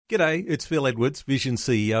G'day, it's Phil Edwards, Vision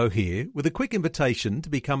CEO here, with a quick invitation to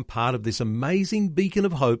become part of this amazing beacon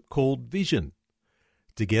of hope called Vision.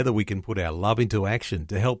 Together we can put our love into action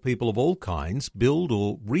to help people of all kinds build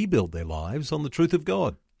or rebuild their lives on the truth of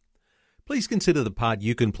God. Please consider the part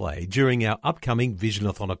you can play during our upcoming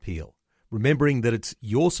Visionathon appeal, remembering that it's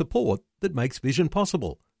your support that makes Vision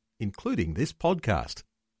possible, including this podcast.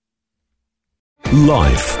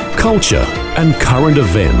 Life, culture, and current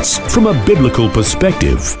events from a biblical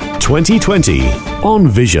perspective. 2020 on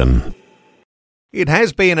Vision. It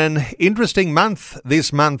has been an interesting month,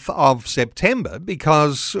 this month of September,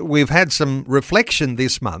 because we've had some reflection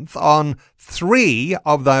this month on 3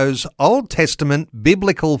 of those Old Testament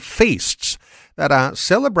biblical feasts that are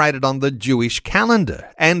celebrated on the Jewish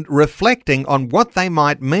calendar, and reflecting on what they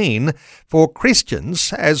might mean for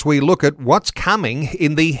Christians as we look at what's coming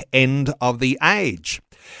in the end of the age.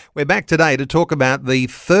 We're back today to talk about the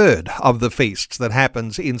 3rd of the feasts that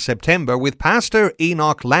happens in September with Pastor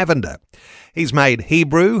Enoch Lavender. He's made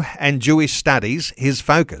Hebrew and Jewish studies his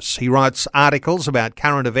focus. He writes articles about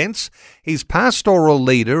current events. He's pastoral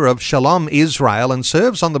leader of Shalom Israel and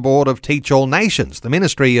serves on the board of Teach All Nations, the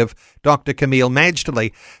ministry of Dr. Kameel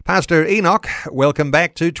Majdali. Pastor Enoch, welcome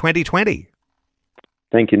back to 2020.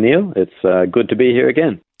 Thank you, Neil. It's good to be here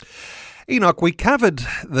again. Enoch, we covered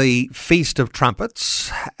the Feast of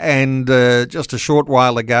Trumpets and just a short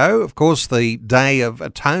while ago, of course, the Day of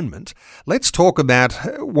Atonement. Let's talk about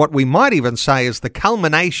what we might even say is the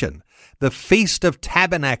culmination, the Feast of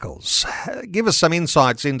Tabernacles. Give us some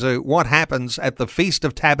insights into what happens at the Feast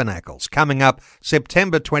of Tabernacles coming up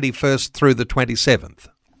September 21st through the 27th.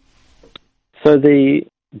 So the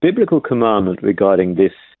biblical commandment regarding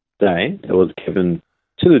this day that was given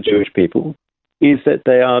to the Jewish people is that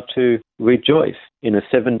they are to rejoice in a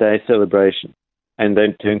 7-day celebration, and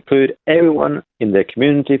then to include everyone in their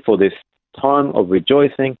community for this time of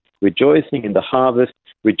rejoicing in the harvest,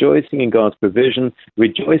 rejoicing in God's provision,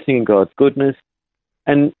 rejoicing in God's goodness.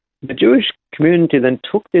 And the Jewish community then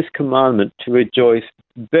took this commandment to rejoice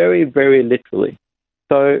very, very literally.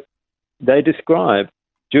 So they describe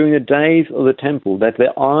during the days of the temple that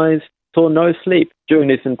their eyes saw no sleep during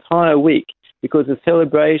this entire week, because the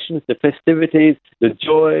celebrations, the festivities, the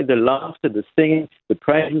joy, the laughter, the singing, the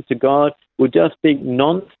praises to God would just be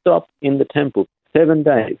non-stop in the temple, 7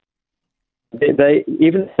 days. They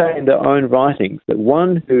even say in their own writings that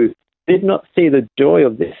one who did not see the joy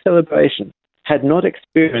of this celebration had not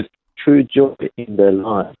experienced true joy in their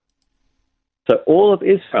lives. So all of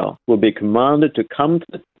Israel will be commanded to come to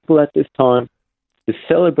the temple at this time to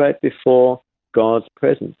celebrate before God's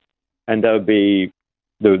presence. And they'll be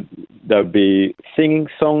singing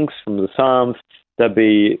songs from the Psalms. They'll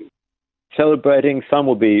be celebrating. Some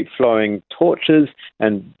will be throwing torches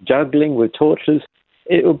and juggling with torches.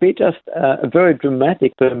 It will be just a very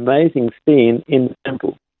dramatic but amazing scene in the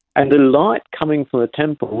temple. And the light coming from the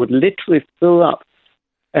temple would literally fill up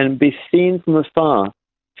and be seen from afar,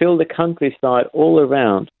 fill the countryside all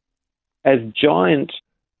around, as giant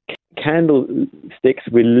candlesticks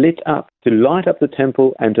were lit up to light up the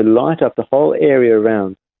temple and to light up the whole area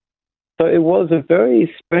around. So it was a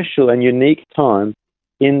very special and unique time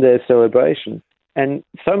in their celebration, and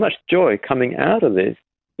so much joy coming out of this,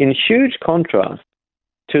 in huge contrast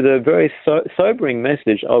to the very sobering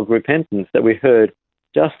message of repentance that we heard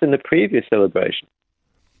just in the previous celebration.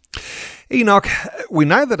 Enoch, we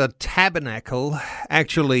know that a tabernacle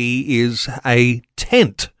actually is a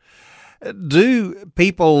tent. Do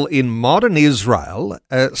people in modern Israel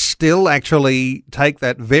still actually take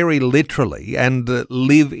that very literally and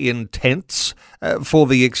live in tents for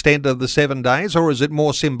the extent of the 7 days, or is it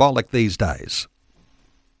more symbolic these days?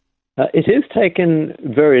 It is taken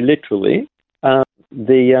very literally.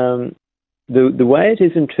 The way it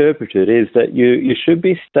is interpreted is that you should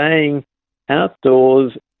be staying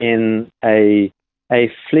outdoors in a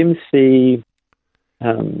flimsy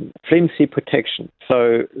protection.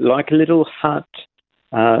 So like a little hut,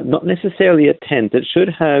 not necessarily a tent. It should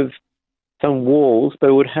have some walls, but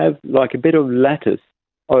it would have like a bit of lattice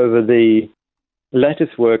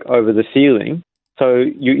work over the ceiling. So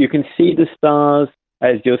you can see the stars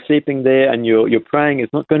as you're sleeping there, and you're praying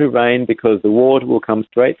it's not going to rain because the water will come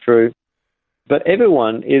straight through. But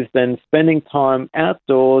everyone is then spending time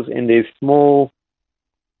outdoors in these small,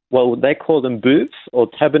 well, they call them booths or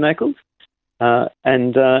tabernacles.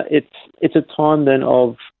 And it's a time then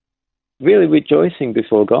of really rejoicing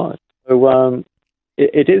before God. So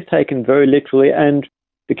it is taken very literally, and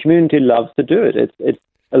the community loves to do it. It's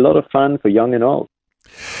a lot of fun for young and old.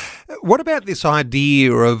 What about this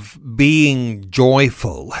idea of being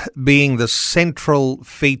joyful, being the central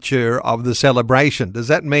feature of the celebration? Does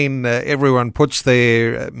that mean everyone puts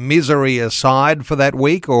their misery aside for that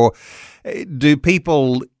week, or do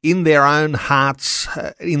people in their own hearts,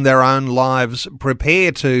 in their own lives,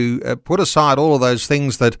 prepare to put aside all of those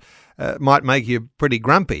things that might make you pretty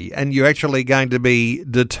grumpy, and you're actually going to be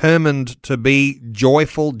determined to be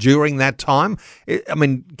joyful during that time? I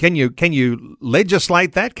mean, can you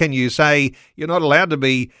legislate that? Can you say you're not allowed to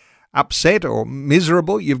be upset or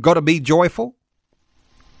miserable? You've got to be joyful?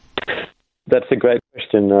 That's a great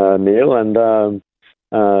question, Neil.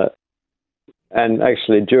 And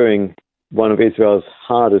actually, during one of Israel's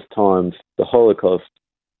hardest times, the Holocaust,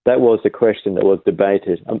 that was the question that was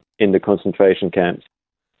debated in the concentration camps,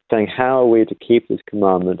 saying, how are we to keep this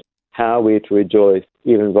commandment? How are we to rejoice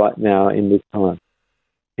even right now in this time?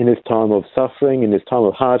 In this time of suffering, in this time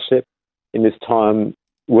of hardship, in this time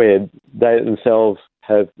where they themselves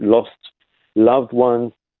have lost loved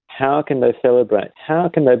ones, how can they celebrate? How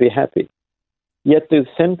can they be happy? Yet the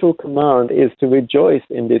central command is to rejoice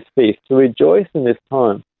in this feast, to rejoice in this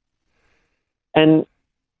time. And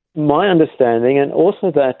my understanding, and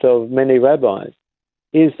also that of many rabbis,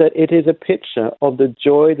 is that it is a picture of the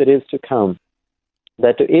joy that is to come,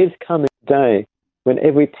 that there is coming a day when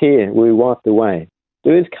every tear will be wiped away.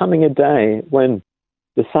 There is coming a day when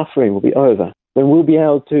the suffering will be over, when we'll be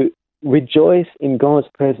able to rejoice in God's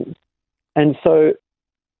presence. And so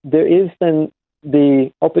there is then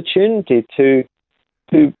the opportunity to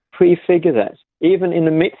prefigure that, even in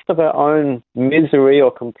the midst of our own misery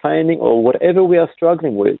or complaining or whatever we are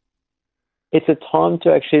struggling with. It's a time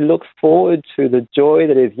to actually look forward to the joy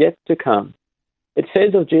that is yet to come. It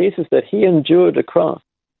says of Jesus that he endured the cross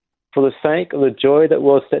for the sake of the joy that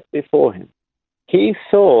was set before him. He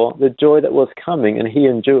saw the joy that was coming and he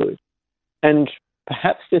endured. And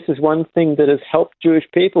perhaps this is one thing that has helped Jewish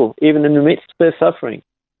people, even in the midst of their suffering,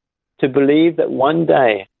 to believe that one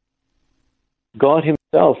day God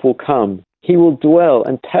himself will come. He will dwell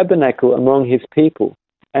and tabernacle among his people.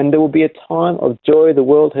 And there will be a time of joy the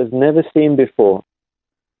world has never seen before.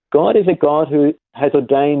 God is a God who has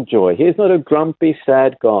ordained joy. He is not a grumpy,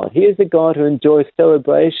 sad God. He is a God who enjoys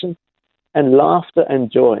celebration and laughter and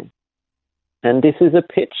joy. And this is a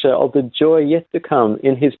picture of the joy yet to come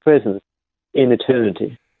in his presence in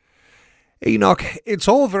eternity. Enoch, it's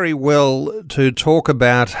all very well to talk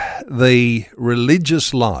about the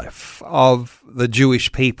religious life of the Jewish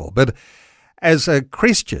people, but as a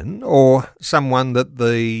Christian, or someone that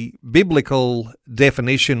the biblical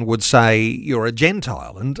definition would say you're a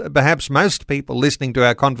Gentile, and perhaps most people listening to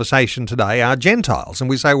our conversation today are Gentiles, and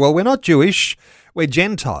we say, well, we're not Jewish, we're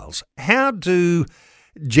Gentiles. How do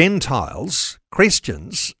Gentiles,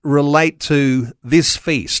 Christians, relate to this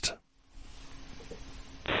feast?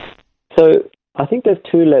 So I think there's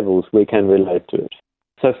two levels we can relate to it.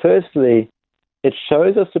 So firstly, it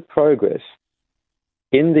shows us the progress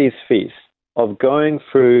in these feasts of going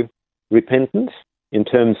through repentance in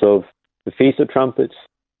terms of the Feast of Trumpets,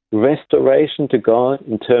 restoration to God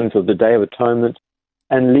in terms of the Day of Atonement,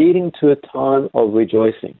 and leading to a time of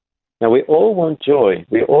rejoicing. Now, we all want joy.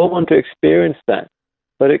 We all want to experience that.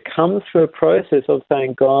 But it comes through a process of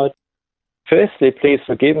saying, God, firstly, please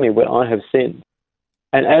forgive me where I have sinned.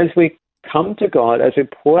 And as we come to God, as we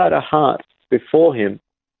pour out our hearts before him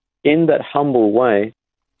in that humble way,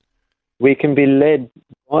 we can be led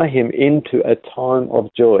by him into a time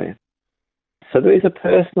of joy. So there is a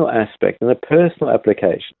personal aspect and a personal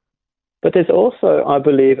application. But there's also, I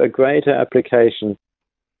believe, a greater application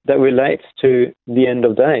that relates to the end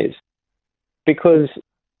of days. Because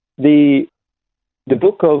the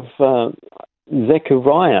book of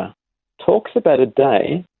Zechariah talks about a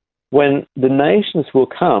day when the nations will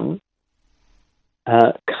come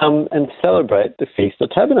and celebrate the Feast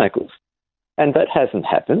of Tabernacles. And that hasn't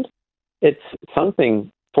happened. It's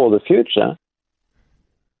something for the future.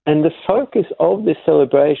 And the focus of this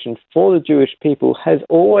celebration for the Jewish people has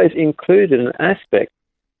always included an aspect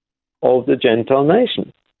of the Gentile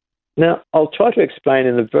nations. Now, I'll try to explain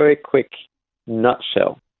in a very quick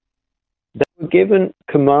nutshell. They were given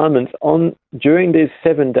commandments during these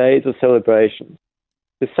 7 days of celebration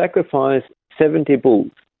to sacrifice 70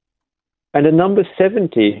 bulls. And the number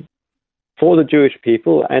 70 for the Jewish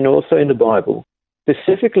people, and also in the Bible,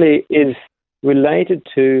 specifically is related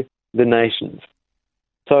to the nations.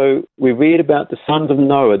 So we read about the sons of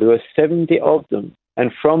Noah. There were 70 of them,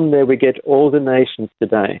 and from there we get all the nations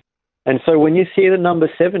today. And so when you see the number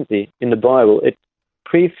 70 in the Bible, it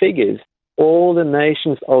prefigures all the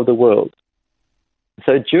nations of the world.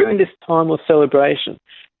 So during this time of celebration,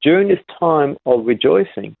 during this time of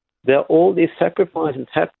rejoicing, there are all these sacrifices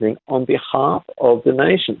happening on behalf of the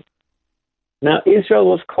nation. Now, Israel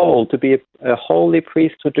was called to be a holy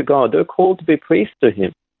priesthood to God. They were called to be priests to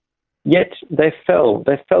him. Yet they fell.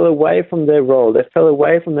 They fell away from their role. They fell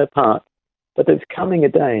away from their part. But there's coming a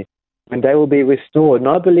day when they will be restored. And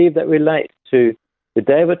I believe that relates to the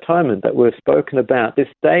Day of Atonement that we've spoken about, this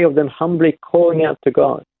day of them humbly calling out to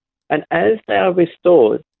God. And as they are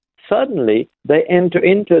restored, suddenly they enter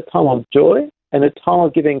into a time of joy and a time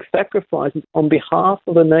of giving sacrifices on behalf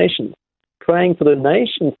of the nations, praying for the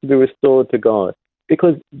nations to be restored to God.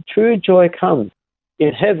 Because true joy comes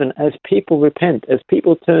in heaven as people repent, as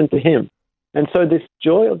people turn to him. And so this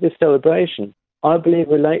joy of this celebration, I believe,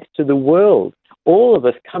 relates to the world, all of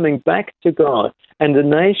us coming back to God and the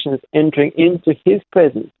nations entering into his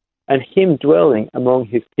presence and him dwelling among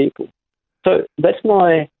his people. So that's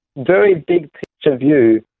my very big picture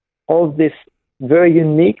view of this very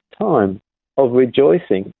unique time of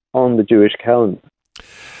rejoicing on the Jewish calendar.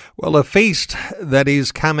 Well, a feast that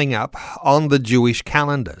is coming up on the Jewish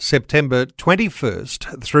calendar, September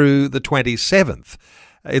 21st through the 27th.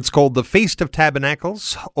 It's called the Feast of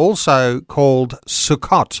Tabernacles, also called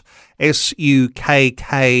Sukkot,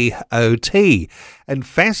 Sukkot, and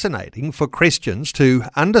fascinating for Christians to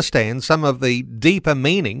understand some of the deeper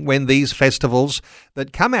meaning when these festivals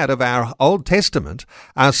that come out of our Old Testament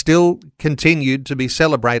are still continued to be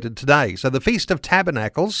celebrated today. So the Feast of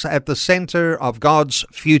Tabernacles at the centre of God's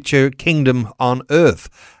future kingdom on earth,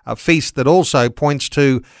 a feast that also points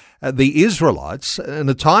to the Israelites in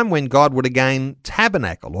a time when God would again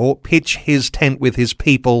tabernacle or pitch his tent with his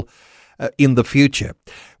people in the future.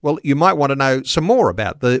 Well, you might want to know some more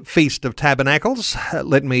about the Feast of Tabernacles.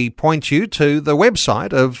 Let me point you to the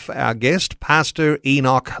website of our guest, Pastor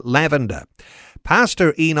Enoch Lavender.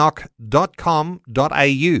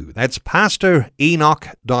 PastorEnoch.com.au. That's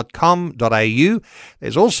PastorEnoch.com.au.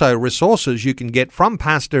 There's also resources you can get from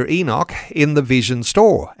Pastor Enoch in the Vision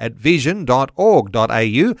store at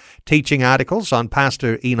vision.org.au. Teaching articles on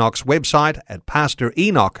Pastor Enoch's website at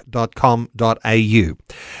PastorEnoch.com.au.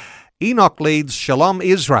 Enoch leads Shalom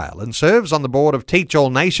Israel and serves on the board of Teach All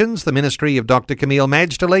Nations, the ministry of Dr. Kameel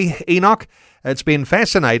Majdali. Enoch, it's been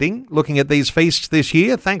fascinating looking at these feasts this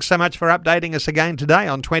year. Thanks so much for updating us again today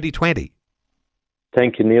on 2020.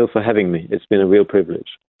 Thank you, Neil, for having me. It's been a real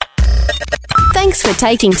privilege. Thanks for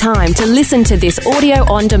taking time to listen to this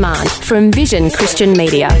audio on demand from Vision Christian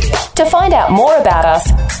Media. To find out more about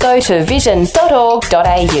us, go to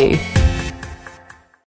vision.org.au.